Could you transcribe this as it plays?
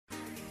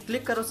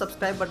Click करो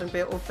subscribe button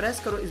पे और प्रेस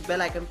करो इस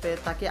बेल आइकन पे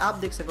ताकि आप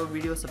देख सको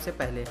वीडियो सबसे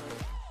पहले।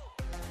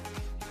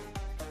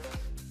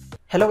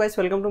 Hello guys,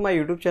 welcome to my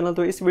YouTube channel.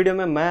 तो इस वीडियो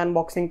में मैं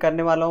अनबॉक्सिंग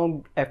करने वाला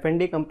हूँ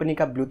F&D कंपनी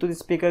का ब्लूटूथ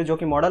स्पीकर, जो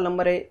कि मॉडल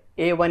नंबर है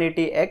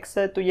A180X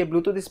है। तो ये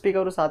ब्लूटूथ स्पीकर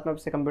और साथ में आप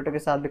इसे कंप्यूटर के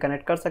साथ भी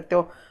कनेक्ट कर सकते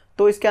हो।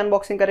 तो इसके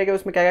अनबॉक्सिंग करेंगे,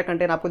 उसमें क्या क्या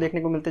कंटेंट आपको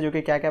देखने को मिलते हैं, जो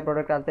कि क्या क्या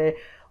प्रोडक्ट आते हैं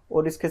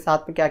और इसके साथ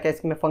में क्या क्या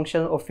इसमें फंक्शन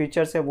और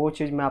फीचर्स है, वो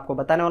चीज़ मैं आपको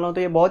बताने वाला हूँ।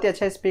 तो ये बहुत ही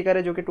अच्छा स्पीकर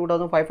है, जो कि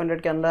 2500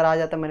 के अंदर आ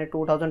जाता है। मैंने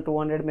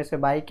 2200 में इसे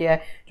बाई किया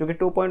है, जो कि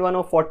 2.1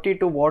 और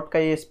 42 वॉट का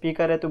ये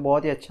स्पीकर है। तो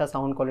बहुत ही अच्छा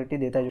साउंड क्वालिटी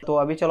देता है। तो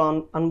अभी चलो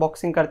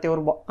अनबॉक्सिंग करते हैं।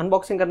 और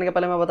अनबॉक्सिंग करने के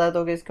पहले मैं बताता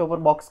हूँ कि इसके ऊपर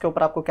बॉक्स के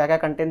ऊपर आपको क्या क्या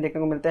कंटेंट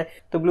देखने को मिलता है।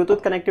 तो ब्लूटूथ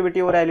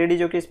कनेक्टिविटी और एलईडी,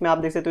 जो कि इसमें आप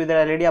देख सकते हो, इधर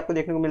एलईडी आपको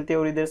देखने को मिलती है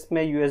और इधर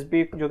इसमें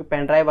यूएसबी जो कि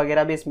पेन ड्राइव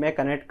वगैरह भी इसमें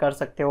कनेक्ट कर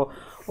सकते हो।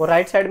 और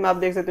राइट साइड में आप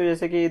देख सकते हो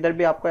जैसे कि इधर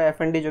भी आपको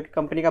F&D जो कि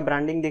कंपनी का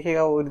ब्रांडिंग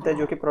दिखेगा और इधर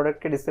जो कि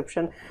प्रोडक्ट के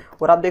डिस्क्रिप्शन।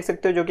 और आप देख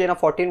सकते हो जो कि ना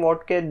 14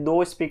 वॉट के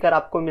दो स्पीकर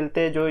आपको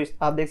मिलते हैं, जो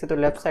आप देख सकते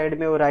हो लेफ्ट साइड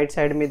में और राइट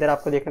साइड में इधर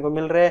आपको देखने को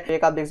मिल रहे हैं।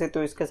 एक आप देख सकते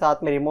हो इसके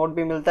साथ में रिमोट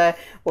भी मिलता है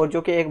और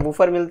जो कि एक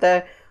वूफर मिलता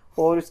है।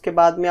 और उसके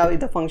बाद में आप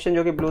इधर फंक्शन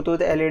जो कि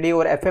ब्लूटूथ, एलईडी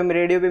और एफएम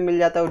रेडियो भी मिल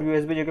जाता है और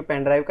यूएसबी जो कि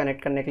पेन ड्राइव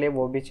कनेक्ट करने के लिए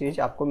वो भी चीज़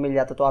आपको मिल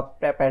जाता है। तो आप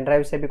पेन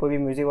ड्राइव से भी कोई भी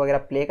म्यूजिक वगैरह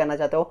प्ले करना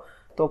चाहते हो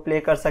तो प्ले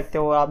कर सकते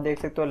हो। आप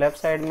देख सकते हो लेफ्ट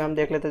साइड में हम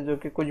देख लेते हैं जो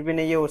कि कुछ भी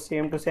नहीं है, और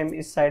सेम टू सेम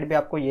इस साइड भी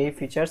आपको यही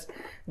फीचर्स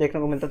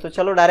देखने को मिलता है। तो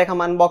चलो डायरेक्ट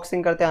हम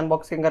अनबॉक्सिंग करते हैं।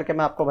 अनबॉक्सिंग करके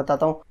मैं आपको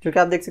बताता हूँ। जो कि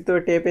आप देख सकते हो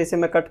टेप है, इसे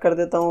मैं कट कर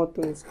देता हूँ।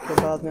 तो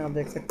इसके बाद में आप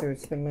देख सकते हो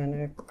इसे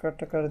मैंने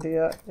कट कर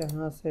दिया,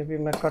 यहाँ से भी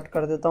मैं कट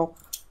कर देता हूँ।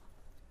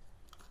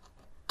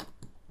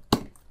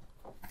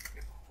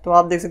 तो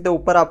आप देख सकते हो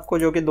ऊपर आपको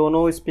जो कि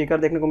दोनों स्पीकर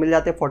देखने को मिल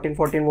जाते हैं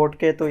 14 वोट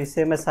के। तो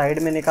इसे मैं साइड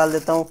में निकाल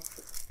देता हूँ।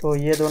 तो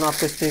ये दोनों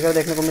आपको स्पीकर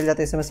देखने को मिल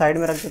जाते हैं, इसे मैं साइड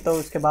में रख देता हूँ।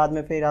 उसके बाद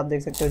में फिर आप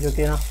देख सकते हो जो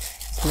कि ना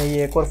इसमें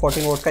ये एक और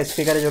 14 वोट का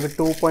स्पीकर है, जो कि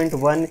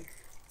 2.1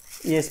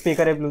 ये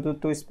स्पीकर है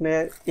ब्लूटूथ। तो इसमें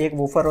एक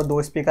वूफर और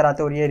दो स्पीकर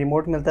आते हैं और ये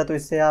रिमोट मिलता है। तो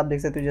इससे आप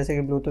देख सकते हो जैसे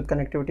कि Bluetooth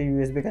connectivity,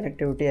 USB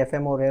connectivity,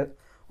 FM और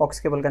ऑक्स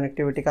केबल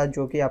कनेक्टिविटी का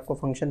जो कि आपको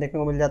फंक्शन देखने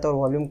को मिल जाता है। और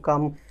वॉल्यूम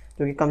कम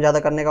जो कि कम ज़्यादा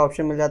करने का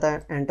ऑप्शन मिल जाता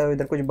है। एंटर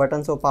इधर कुछ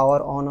बटन हो, पावर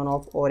ऑन और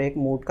ऑफ, और एक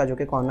मोड का जो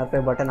कि कॉर्नर पे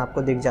बटन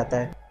आपको दिख जाता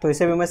है। तो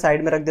इसे भी मैं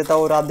साइड में रख देता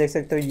हूँ। और आप देख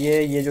सकते हो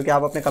ये जो कि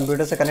आप अपने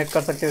कंप्यूटर से कनेक्ट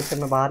कर सकते हो। इससे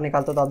मैं बाहर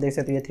निकालता हूँ तो आप देख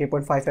सकते हो ये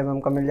 3.5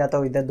 mm का मिल जाता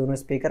है। इधर दोनों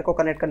स्पीकर को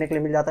कनेक्ट करने के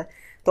लिए मिल जाता है।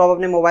 तो आप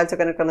अपने मोबाइल से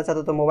कनेक्ट करना चाहते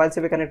हो तो मोबाइल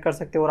से भी कनेक्ट कर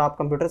सकते हो, और आप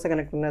कंप्यूटर से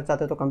कनेक्ट करना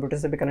चाहते हो तो कंप्यूटर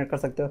से भी कनेक्ट कर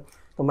सकते हो।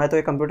 तो मैं तो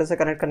ये कंप्यूटर से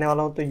कनेक्ट करने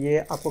वाला हूँ। तो ये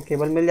आपको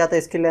केबल मिल जाता है।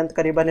 इसकी लेंथ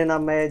करीबन है ना,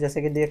 मैं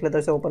जैसे कि देख लेता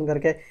हूँ इसे ओपन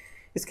करके,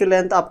 इसकी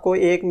लेंथ आपको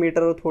 1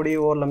 मीटर और थोड़ी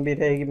और लंबी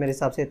रहेगी मेरे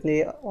हिसाब से।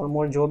 इतनी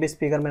ऑलमोस्ट जो भी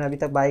स्पीकर मैंने अभी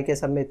तक बाई के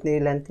सब में इतनी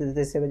लेंथ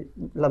देते, इससे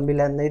लंबी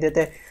लेंथ नहीं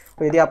देते।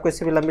 तो यदि आपको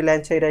इससे भी लंबी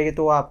लेंथ चाहिए रहेगी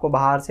तो आपको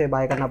बाहर से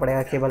बाई करना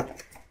पड़ेगा केबल।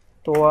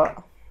 तो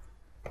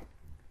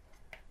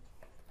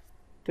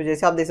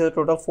जैसे आप देख सकते हो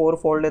टोटल 4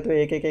 फोल्ड है। तो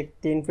एक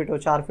 3 फीट और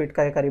 4 फीट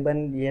का करीबन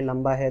ये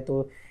लंबा है।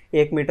 तो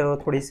 1 मीटर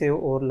और थोड़ी सी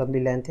और लंबी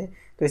लेंथ है।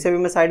 तो इसे भी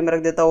मैं साइड में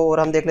रख देता हूँ। और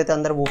हम देख लेते हैं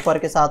अंदर वूफर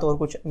के साथ और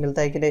कुछ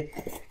मिलता है कि नहीं।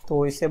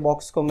 तो इसे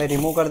बॉक्स को मैं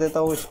रिमूव कर देता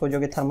हूँ, इसको जो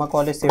कि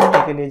थर्माकोल है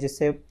सेफ्टी के लिए,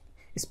 जिससे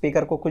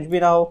स्पीकर को कुछ भी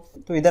ना हो।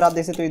 तो इधर आप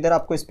देख सकते हो इधर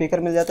आपको स्पीकर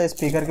मिल जाता है,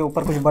 स्पीकर के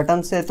ऊपर कुछ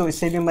बटन्स है। तो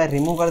इसे भी मैं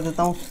रिमूव कर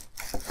देता हूँ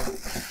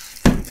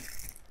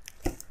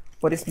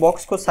और इस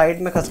बॉक्स को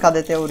साइड में खसका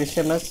देते हैं और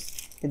इसे मैं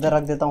इधर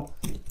रख देता हूँ।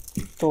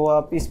 तो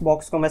आप इस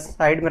बॉक्स को मैं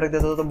साइड में रख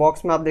देता हूँ। तो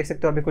बॉक्स में आप देख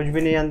सकते हो अभी कुछ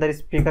भी नहीं है अंदर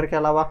स्पीकर के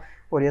अलावा,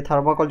 और ये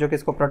थर्माकोल जो कि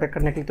इसको प्रोटेक्ट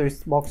करने के लिए। तो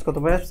इस बॉक्स को तो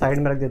मैं साइड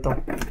में रख देता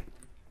हूँ।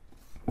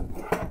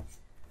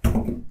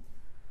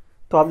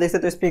 तो आप देख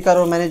सकते हो स्पीकर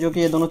और मैंने जो कि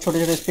ये दोनों छोटे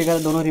छोटे स्पीकर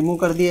दोनों रिमूव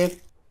कर दिए।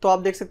 तो आप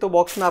देख सकते हो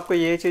बॉक्स में आपको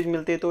ये चीज़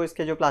मिलती है। तो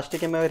इसके जो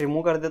प्लास्टिक है मैं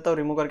रिमूव कर देता हूँ।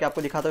 रिमूव करके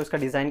आपको दिखाता हूँ इसका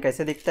डिज़ाइन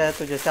कैसे दिखता है।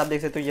 तो जैसे आप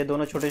देख सकते हो ये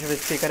दोनों छोटे छोटे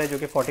स्पीकर है जो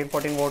कि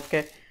 14 वोट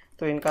के।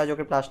 तो इनका जो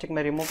कि प्लास्टिक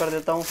मैं रिमूव कर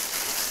देता हूँ।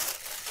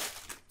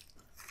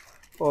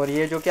 और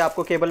ये जो कि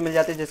आपको केबल मिल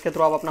जाती है जिसके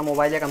थ्रू आप अपना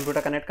मोबाइल या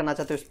कंप्यूटर कनेक्ट करना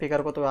चाहते हो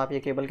स्पीकर को, तो आप ये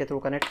केबल के थ्रू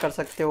कनेक्ट कर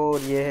सकते हो।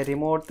 और ये है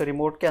रिमोट। तो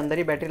रिमोट के अंदर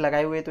ही बैटरी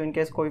लगाई हुई है। तो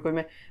इनकेस कोई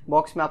में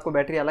बॉक्स में आपको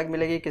बैटरी अलग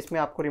मिलेगी, किसमें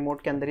आपको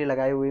रिमोट के अंदर ही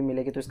लगाई हुई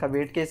मिलेगी। तो इसका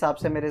वेट के हिसाब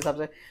से मेरे हिसाब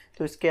से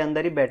तो इसके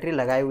अंदर ही बैटरी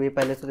लगाई हुई है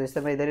पहले से। तो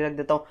इससे मैं इधर ही रख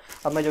देता हूँ।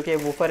 अब मैं जो कि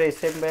वूफर है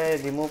इसे मैं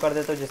रिमूव कर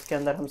देता हूँ, जिसके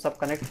अंदर हम सब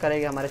कनेक्ट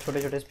करेंगे हमारे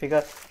छोटे छोटे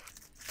स्पीकर।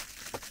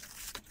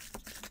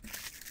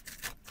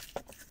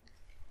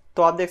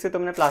 तो आप देख सकते हो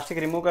मैंने प्लास्टिक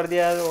रिमूव कर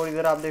दिया है। और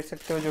इधर आप देख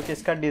सकते हो जो कि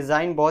इसका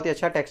डिज़ाइन बहुत ही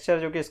अच्छा टेक्सचर,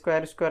 जो कि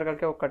स्क्वायर स्क्वायर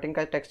करके वो कटिंग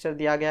का टेक्सचर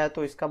दिया गया है।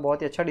 तो इसका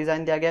बहुत ही अच्छा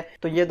डिज़ाइन दिया गया है।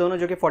 तो ये दोनों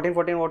जो कि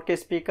 14 वोट के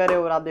स्पीकर है।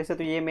 और आप देख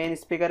सकते हो ये मेन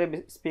स्पीकर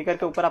है। स्पीकर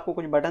के ऊपर आपको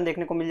कुछ बटन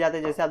देखने को मिल जाते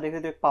हैं। जैसे आप देख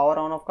सकते हो एक पावर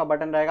ऑन ऑफ का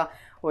बटन रहेगा,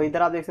 और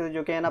इधर आप देख सकते हो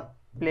जो कि है ना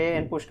प्ले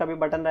एंड पुश का भी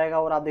बटन रहेगा।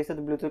 और आप देख सकते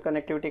हो ब्लूटूथ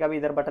कनेक्टिविटी का भी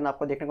इधर बटन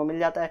आपको देखने को मिल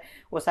जाता है।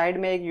 वो साइड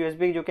में एक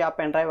यूएसबी जो कि आप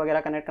पेन ड्राइव वगैरह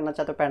कनेक्ट करना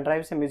चाहते हो, पेन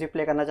ड्राइव से म्यूजिक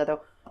प्ले करना चाहते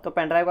हो तो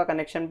पेन ड्राइव का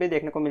कनेक्शन भी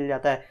देखने को मिल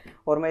जाता है।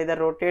 और मैं इधर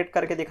रोटेट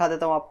करके दिखा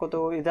देता हूँ आपको।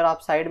 तो इधर आप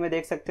साइड में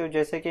देख सकते हो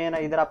जैसे कि है ना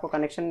इधर आपको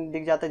कनेक्शन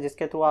दिख जाता है,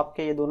 जिसके थ्रू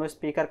आपके ये दोनों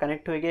स्पीकर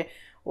कनेक्ट होंगे।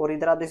 और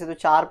इधर आप देख सकते हो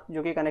 4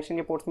 जो कि कनेक्शन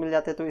के पोर्ट्स मिल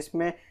जाते हैं। तो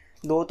इसमें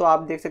 2 तो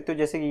आप देख सकते हो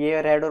जैसे कि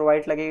ये रेड और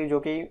वाइट लगेगी, जो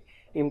कि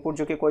इनपुट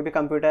जो कि कोई भी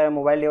कंप्यूटर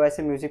मोबाइल डिवाइस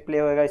से म्यूजिक प्ले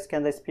होएगा इसके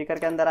अंदर स्पीकर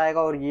के अंदर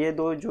आएगा। और ये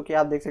 2 जो कि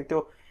आप देख सकते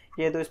हो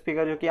ये दो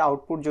स्पीकर जो कि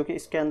आउटपुट जो कि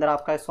इसके अंदर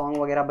आपका सॉन्ग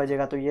वगैरह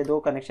बजेगा, तो ये दो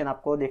कनेक्शन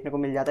आपको देखने को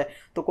मिल जाता है।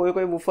 तो कोई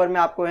कोई वूफर में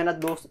आपको है ना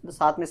दो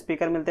साथ में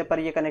स्पीकर मिलते हैं, पर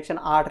ये कनेक्शन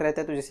 8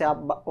 रहते हैं, तो जिससे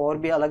आप और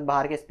भी अलग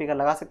बाहर के स्पीकर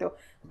लगा सकते हो।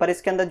 पर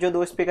इसके अंदर जो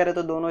दो स्पीकर है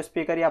तो दोनों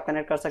स्पीकर ही आप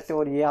कनेक्ट कर सकते हो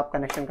और ये आप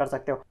कनेक्शन कर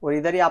सकते हो। और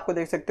इधर ही आपको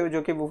देख सकते हो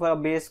जो कि वूफर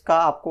बेस का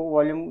आपको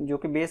वॉल्यूम जो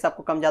कि बेस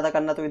आपको कम ज़्यादा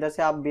करना, तो इधर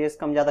से आप बेस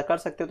कम ज़्यादा कर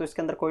सकते हो। तो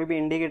इसके अंदर कोई भी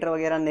इंडिकेटर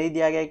वगैरह नहीं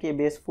दिया गया है कि ये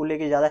बेस फुल है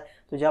कि ज़्यादा है।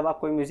 तो जब आप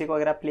कोई म्यूजिक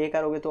वगैरह प्ले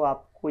करोगे तो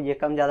आपको ये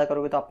कम ज़्यादा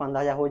करोगे तो आपको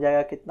अंदाजा हो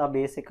जाएगा कितना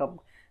बेस है,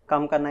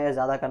 कम करना है या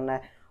ज़्यादा करना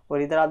है।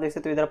 और इधर आप देख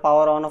सकते हो इधर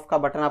पावर ऑन ऑफ का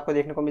बटन आपको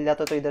देखने को मिल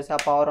जाता है, तो इधर से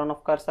आप पावर ऑन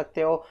ऑफ कर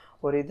सकते हो।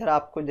 और इधर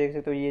आपको देख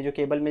सकते हो ये जो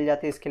केबल मिल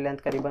जाती है इसकी लेंथ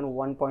करीबन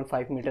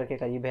 1.5 मीटर के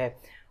करीब है।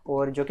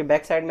 और जो कि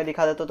बैक साइड में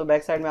दिखा देता तो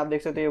बैक साइड में आप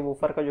देख सकते हो ये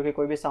वूफर का जो कि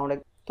कोई भी साउंड है,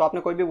 तो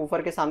आपने कोई भी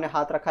वूफर के सामने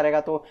हाथ रखा रहेगा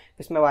तो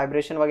इसमें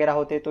वाइब्रेशन वगैरह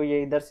होते हैं, तो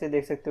ये इधर से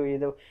देख सकते हो ये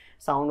जो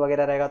साउंड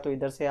वगैरह रहेगा तो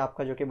इधर से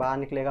आपका जो कि बाहर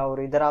निकलेगा।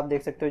 और इधर आप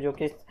देख सकते हो जो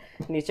कि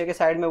नीचे के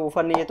साइड में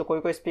वूफर नहीं है, तो कोई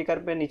कोई स्पीकर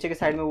पे नीचे के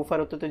साइड में वूफर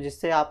होते हैं, तो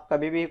जिससे आप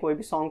कभी भी कोई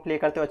भी सॉन्ग प्ले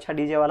करते हो अच्छा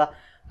डीजे वाला,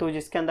 तो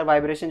जिसके अंदर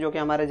वाइब्रेशन जो कि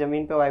हमारे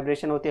ज़मीन पे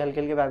वाइब्रेशन होती है, हल्की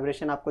हल्की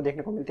वाइब्रेशन आपको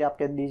देखने को मिलती है।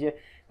 आपके डीजे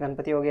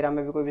गणपति वगैरह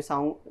में भी कोई भी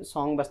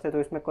सॉन्ग बजते तो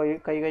इसमें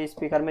कई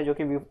स्पीकर में जो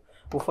कि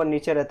वूफर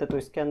नीचे रहते तो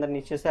इसके अंदर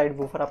नीचे साइड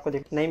वूफर आपको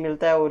नहीं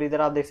मिलता है। और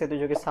इधर आप देख सकते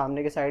हो जो कि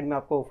सामने के साइड में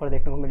आपको वूफर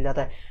देखने को मिल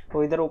जाता है।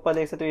 तो इधर ऊपर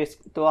देख सकते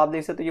हो तो आप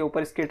देख सकते हो ये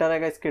ऊपर स्केटर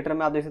रहेगा, स्केटर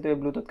में आप देख सकते हो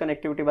ब्लूटूथ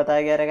कनेक्टिविटी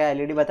बताया गया रहेगा,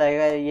 एलईडी बताया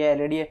गया है, ये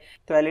एलईडी है।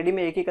 तो एलईडी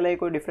में एक ही कलर है,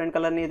 कोई डिफरेंट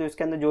कलर नहीं है, तो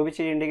इसके अंदर जो भी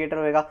चीज़ इंडिकेटर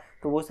होगा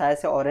तो वो शायद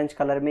से ऑरेंज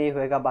कलर में ही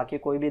होगा, बाकी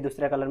कोई भी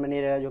दूसरे कलर में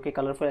नहीं रहेगा, जो कि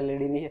कलरफुल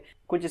एलईडी नहीं है।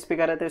 कुछ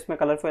स्पीकर रहते हैं इसमें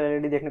कलरफुल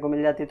एलईडी देखने को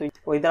मिल जाती है।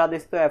 तो इधर आप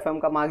देख सकते हो एफएम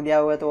का मार्क दिया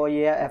हुआ है, तो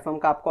ये एफएम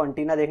का आपको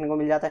एंटीना देखने को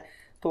मिल जाता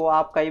है। तो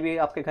आप कहीं भी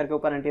आपके घर के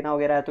ऊपर एंटीना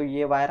वगैरह है तो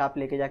ये वायर आप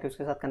लेके जाके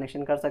उसके साथ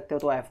कनेक्शन कर सकते हो।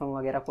 तो एफएम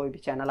वगैरह कोई भी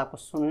चैनल आपको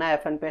सुनना है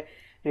एफएम पे,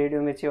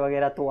 रेडियो मिर्ची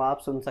वगैरह, तो आप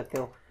सुन सकते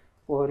हो।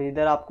 और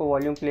इधर आपको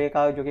वॉल्यूम प्ले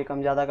का जो कि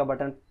कम ज़्यादा का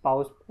बटन,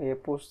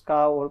 पुश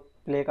का और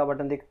प्ले का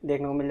बटन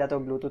देखने को मिल जाता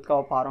है, ब्लूटूथ का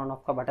और पावर ऑन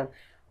ऑफ का बटन।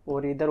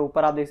 और इधर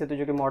ऊपर आप देख सकते हो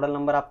जो कि मॉडल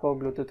नंबर आपको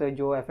ब्लूटूथ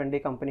जो F&D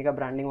कंपनी का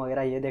ब्रांडिंग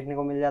वगैरह ये देखने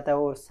को मिल जाता है।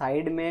 और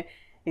साइड में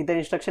इधर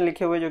इंस्ट्रक्शन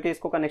लिखे हुए जो कि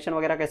इसको कनेक्शन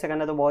वगैरह कैसे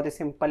करना है, तो बहुत ही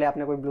सिंपल है,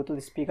 आपने कोई ब्लूटूथ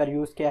स्पीकर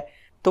यूज़ किया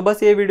है। तो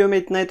बस ये वीडियो में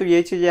इतना ही। तो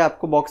ये चीज़ें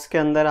आपको बॉक्स के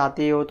अंदर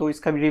आती हो, तो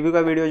इसका रिव्यू का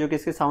वीडियो जो कि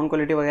इसकी साउंड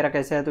क्वालिटी वगैरह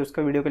कैसे है, तो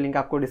इसका वीडियो की लिंक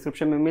आपको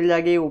डिस्क्रिप्शन में मिल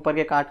जाएगी, ऊपर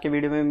के कार्ड के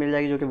वीडियो में मिल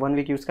जाएगी, जो कि 1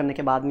 वीक यूज़ करने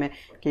के बाद में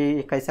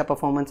कि कैसा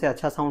परफॉर्मेंस है,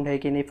 अच्छा साउंड है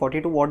कि नहीं।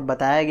 42 वॉट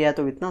बताया गया,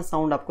 तो इतना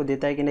साउंड आपको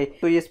देता है कि नहीं।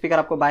 तो ये स्पीकर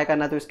आपको बाय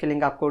करना है तो इसकी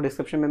लिंक आपको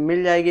डिस्क्रिप्शन में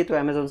मिल जाएगी, तो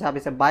अमेजोन से आप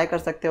इसे बाय कर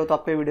सकते हो। तो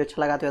आपको वीडियो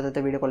अच्छा लगा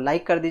तो वीडियो को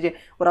लाइक कर दीजिए,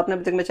 और आपने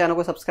अभी तक मेरे चैनल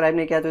को सब्सक्राइब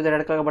नहीं किया तो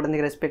रेड कलर का बटन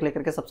दिख रहा है, इस पर क्लिक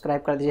करके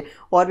सब्सक्राइब कर दीजिए।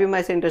 और भी मैं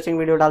ऐसे इंटरेस्टिंग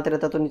वीडियो डालते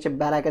रहता तो नीचे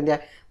बेल आइकन दिया,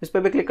 उस पर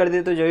भी क्लिक कर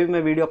दीजिए, तो जब भी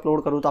मैं वीडियो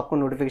अपलोड करूँ तो आपको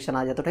नोटिफिकेशन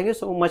आ जाए। तो thank you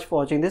so much for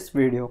watching this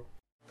video.